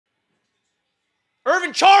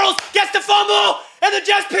Irvin Charles gets the fumble, and the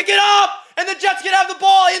Jets pick it up, and the Jets can have the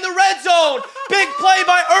ball in the red zone. Big play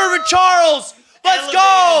by Irvin Charles. Let's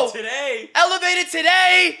go. Elevated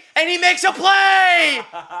today, and he makes a play.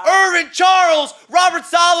 Irvin Charles. Robert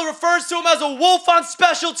Saleh refers to him as a wolf on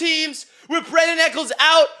special teams. With Brendan Eccles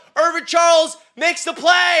out, Irvin Charles makes the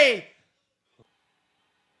play.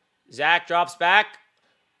 Zach drops back.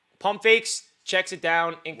 Pump fakes, checks it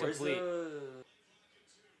down, incomplete.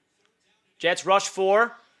 Jets rush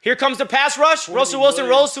 4. Here comes the pass rush. Russell Wilson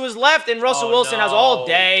rolls to his left, and Russell Wilson has all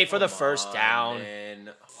day for the first down. Man.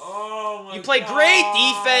 Oh my You play great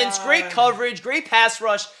defense, great coverage, great pass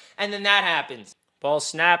rush, and then that happens. Ball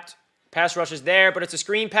snapped. Pass rush is there, but it's a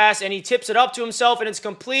screen pass, and he tips it up to himself, and it's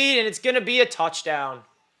complete, and it's going to be a touchdown.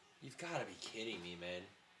 You've got to be kidding me, man.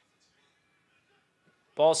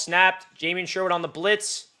 Ball snapped. Jamien Sherwood on the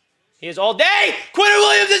blitz. He is all day. Quinton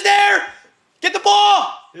Williams is there. Get the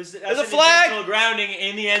ball. There's a flag. Intentional grounding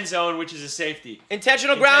in the end zone, which is a safety.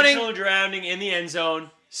 Intentional grounding. Intentional grounding in the end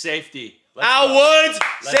zone, safety. Al Woods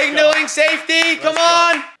signaling safety. Come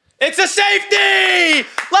on. It's a safety.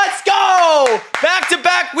 Let's go.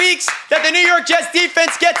 Back-to-back weeks that the New York Jets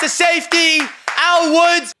defense gets a safety. Al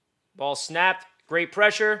Woods. Ball snapped. Great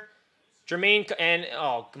pressure. Jermaine, and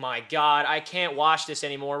oh my God, I can't watch this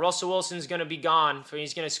anymore. Russell Wilson's going to be gone.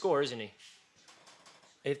 He's going to score, isn't he?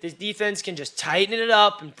 If this defense can just tighten it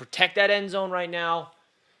up and protect that end zone right now,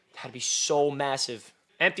 that'd be so massive.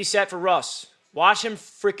 Empty set for Russ. Watch him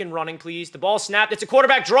freaking running, please. The ball snapped. It's a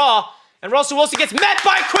quarterback draw, and Russell Wilson gets met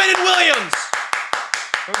by Quinton Williams.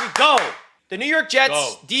 There we go. The New York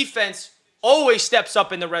Jets defense always steps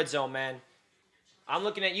up in the red zone, man. I'm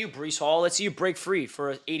looking at you, Breece Hall. Let's see you break free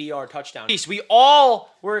for an 80-yard touchdown. We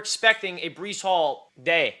all were expecting a Breece Hall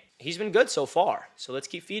day. He's been good so far, so let's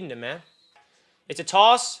keep feeding him, man. It's a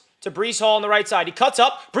toss to Breece Hall on the right side. He cuts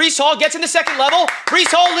up. Breece Hall gets in the second level.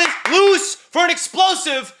 Breece Hall is loose for an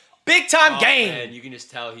explosive big-time gain. Man, you can just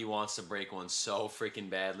tell he wants to break one so freaking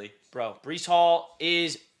badly. Bro, Breece Hall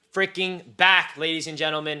is freaking back, ladies and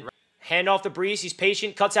gentlemen. Hand off to Breece. He's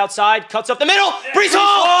patient. Cuts outside. Cuts up the middle. Breece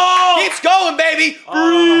Hall keeps going, baby.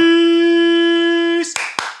 Breece.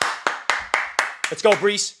 Let's go,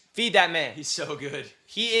 Breece. Feed that man. He's so good.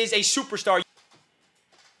 He is a superstar.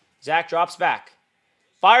 Zach drops back.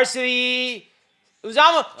 Fires to the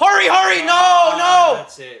Uzama. Hurry, hurry. No.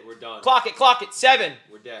 That's it. We're done. Clock it. 7.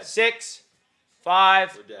 We're dead. 6.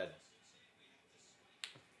 5. We're dead.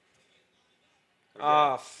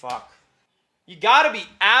 Oh, fuck. You gotta be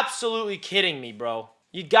absolutely kidding me, bro.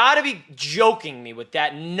 You gotta be joking me with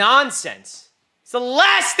that nonsense. It's the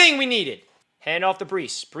last thing we needed. Hand off to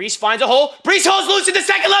Breece. Breece finds a hole. Breece Hall's loose in the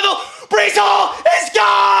second level. Breece Hall is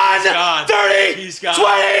gone. He's gone. 30. He's gone.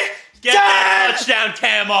 20. Get that touchdown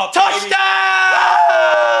cam up, Touchdown!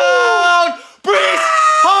 baby. Breece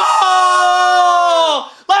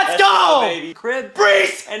Hall! Let's go! Baby. Crib.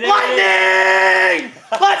 Breece And Lightning!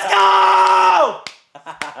 Let's go!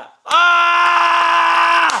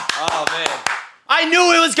 Ah! Oh, man. I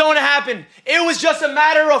knew it was going to happen. It was just a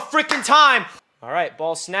matter of freaking time. All right,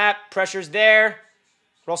 ball snap. Pressure's there.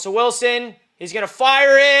 Russell Wilson. He's going to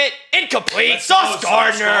fire it. Incomplete. Sauce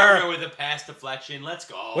Gardner. With a pass deflection. Let's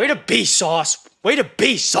go. Way to be, Sauce. Way to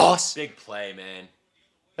be, Sauce. Big play, man.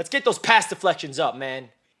 Let's get those pass deflections up, man.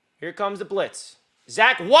 Here comes the blitz.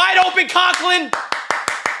 Zach, wide open, Conklin.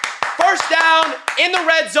 First down in the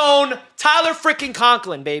red zone. Tyler freaking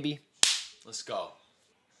Conklin, baby. Let's go.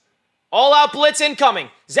 All out blitz incoming.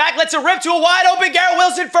 Zach lets it rip to a wide open Garrett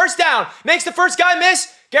Wilson. First down. Makes the first guy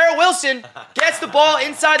miss. Garrett Wilson gets the ball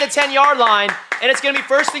inside the 10-yard line, and it's going to be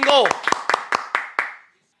first and goal.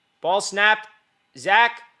 Ball snapped.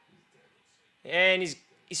 Zach, and he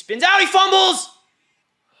spins out. He fumbles.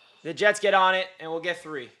 The Jets get on it, and we'll get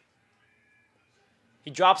 3.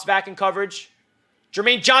 He drops back in coverage.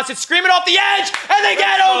 Jermaine Johnson screaming off the edge, and they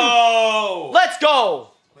get him. Let's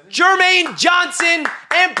go. Jermaine Johnson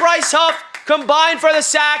and Bryce Huff combined for the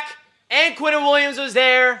sack, and Quinton Williams was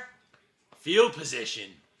there. Field position.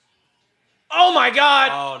 Oh, my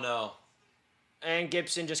God. Oh, no. And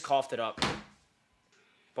Gibson just coughed it up.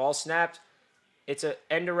 Ball snapped. It's an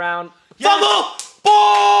end around. Yes. Fumble!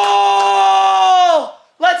 Ball!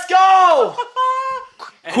 Let's go!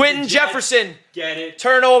 Quentin Jefferson. Get it.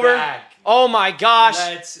 Turnover. Back. Oh, my gosh.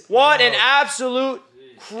 Let's what go. An absolute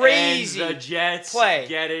crazy and the Jets play.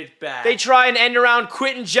 Get it back. They try and end around.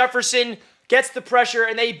 Quentin Jefferson gets the pressure,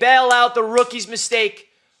 and they bail out the rookie's mistake.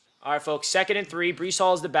 All right, folks, 2nd and 3. Breece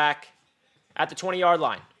Hall is the back at the 20-yard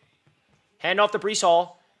line. Hand off to Breece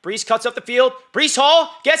Hall. Breece cuts up the field. Breece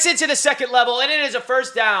Hall gets into the second level, and it is a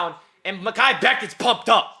first down. And Mekhi Beckett's pumped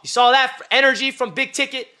up. You saw that energy from Big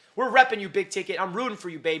Ticket. We're repping you, big ticket. I'm rooting for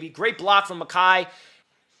you, baby. Great block from Mekhi.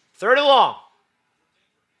 3rd and long.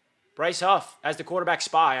 Bryce Huff as the quarterback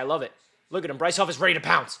spy. I love it. Look at him. Bryce Huff is ready to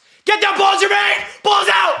pounce. Get that ball, Jermaine! Ball's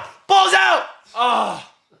out! Ball's out! Oh.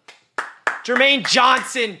 Jermaine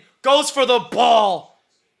Johnson goes for the ball.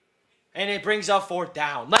 And it brings up 4th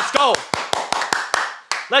down. Let's go.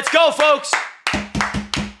 Let's go, folks.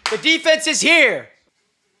 The defense is here.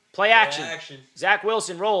 Play action. Zach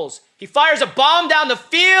Wilson rolls. He fires a bomb down the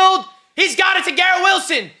field. He's got it to Garrett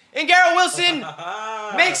Wilson. And Garrett Wilson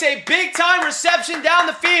makes a big-time reception down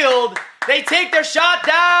the field. They take their shot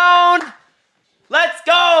down. Let's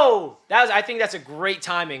go. I think that's a great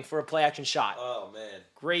timing for a play-action shot. Oh, man.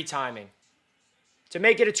 Great timing. To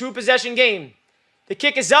make it a 2-possession game. The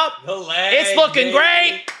kick is up. The leg, it's looking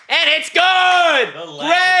great. And it's good. The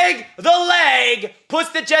leg. Greg, the leg, puts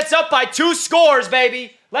the Jets up by 2 scores,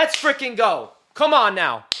 baby. Let's freaking go. Come on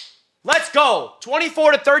now. Let's go.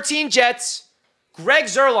 24-13 Jets. Greg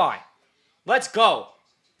Zuerlein. Let's go.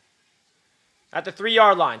 At the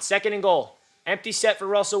 3-yard line. 2nd and goal. Empty set for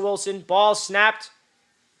Russell Wilson. Ball snapped.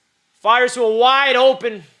 Fires to a wide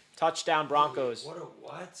open. Touchdown Broncos. What a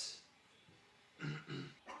what?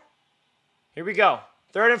 Here we go.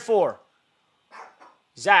 3rd and 4.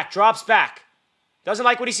 Zach drops back. Doesn't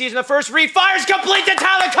like what he sees in the first read. Fires complete to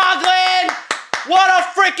Tyler Conklin. What a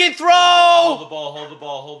freaking throw. Hold the ball, hold the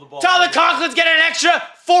ball, hold the ball. Tyler Conklin's getting an extra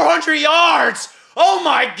 400 yards. Oh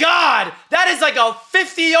my God. That is like a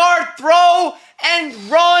 50-yard throw and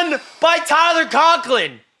run by Tyler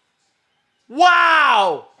Conklin.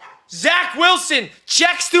 Wow. Zach Wilson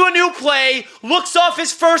checks through a new play, looks off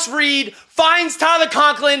his first read, finds Tyler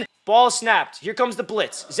Conklin. Ball snapped. Here comes the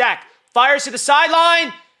blitz. Zach fires to the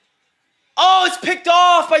sideline. Oh, it's picked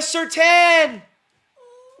off by Surtain.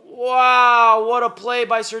 Wow, what a play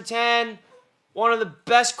by Surtain. One of the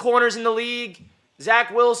best corners in the league.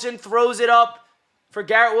 Zach Wilson throws it up for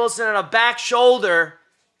Garrett Wilson on a back shoulder.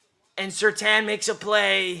 And Surtain makes a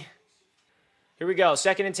play. Here we go,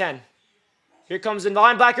 2nd and 10. Here comes the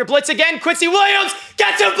linebacker blitz again. Quincy Williams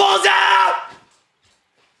gets him, balls out!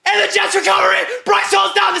 And the Jets recover it. Bryce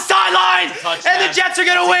Hall's down the sideline. And the Jets are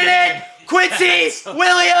going to win it. Quincy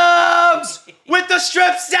Williams with the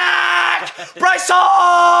strip sack. Bryce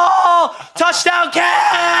Hall. Touchdown,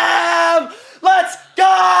 Cam. Let's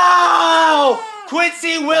go.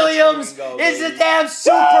 Quincy Williams is a damn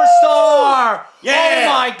superstar. Yeah. Oh,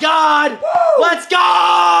 my God. Let's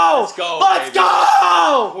go. Let's go, Let's baby.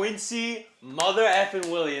 go. Quincy Mother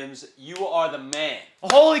effing Williams, you are the man.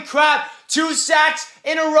 Holy crap. 2 sacks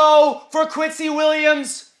in a row for Quincy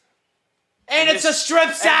Williams. And it's a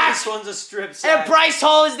strip sack. And this one's a strip sack. And Bryce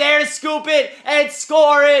Hall is there to scoop it and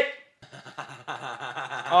score it.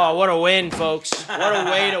 Oh, what a win, folks. What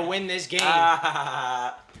a way to win this game.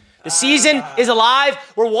 The season is alive.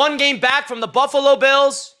 We're 1 game back from the Buffalo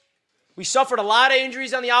Bills. We suffered a lot of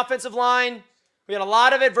injuries on the offensive line. We had a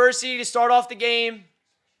lot of adversity to start off the game.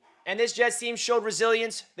 And this Jets team showed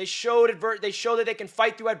resilience. They showed that they can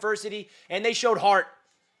fight through adversity. And they showed heart.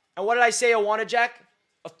 And what did I say I wanted, Jack?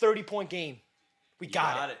 A 30-point game. We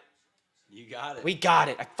got it. You got it. We got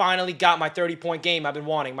it. I finally got my 30-point game I've been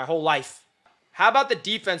wanting my whole life. How about the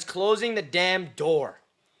defense closing the damn door?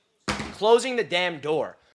 Closing the damn door.